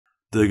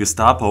The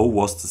Gestapo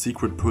was the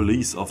secret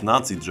police of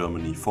Nazi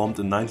Germany, formed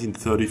in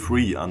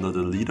 1933 under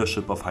the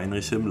leadership of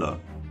Heinrich Himmler.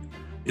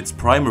 Its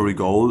primary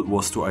goal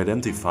was to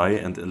identify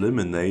and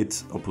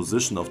eliminate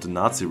opposition of the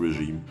Nazi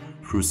regime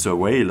through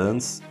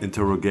surveillance,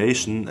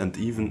 interrogation and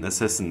even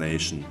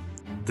assassination.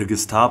 The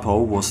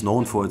Gestapo was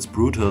known for its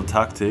brutal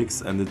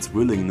tactics and its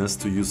willingness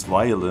to use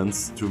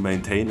violence to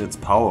maintain its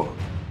power.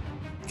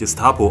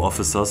 Gestapo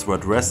officers were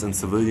dressed in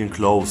civilian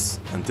clothes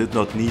and did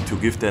not need to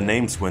give their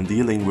names when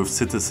dealing with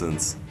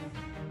citizens.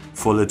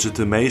 For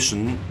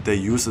legitimation, they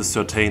use a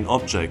certain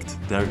object,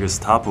 their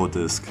Gestapo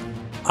disc.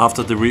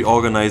 After the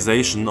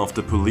reorganization of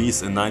the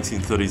police in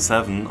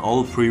 1937,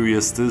 all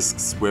previous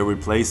discs were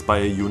replaced by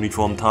a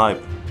uniform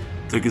type.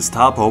 The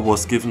Gestapo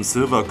was given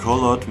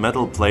silver-colored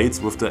metal plates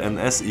with the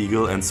NS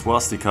eagle and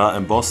swastika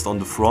embossed on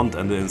the front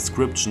and the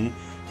inscription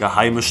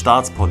Geheime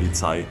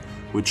Staatspolizei,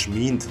 which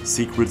meant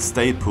Secret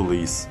State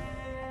Police.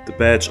 The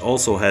badge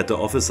also had the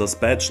officer's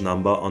badge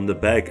number on the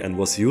back and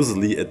was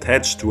usually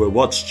attached to a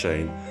watch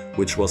chain,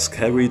 which was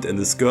carried in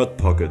the skirt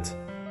pocket.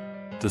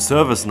 The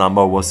service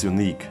number was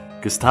unique.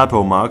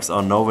 Gestapo marks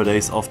are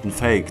nowadays often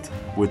faked,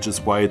 which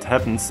is why it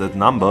happens that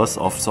numbers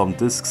of some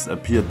discs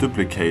appear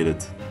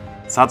duplicated.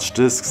 Such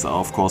discs are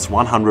of course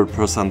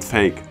 100%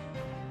 fake.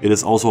 It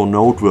is also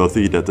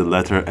noteworthy that the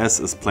letter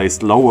S is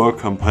placed lower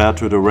compared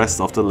to the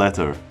rest of the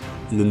letter.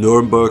 In the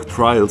Nuremberg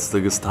trials, the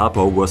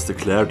Gestapo was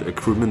declared a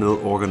criminal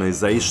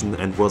organization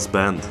and was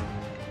banned.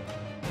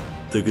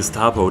 The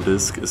Gestapo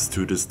disc is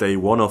to this day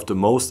one of the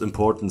most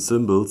important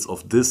symbols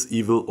of this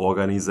evil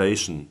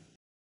organization.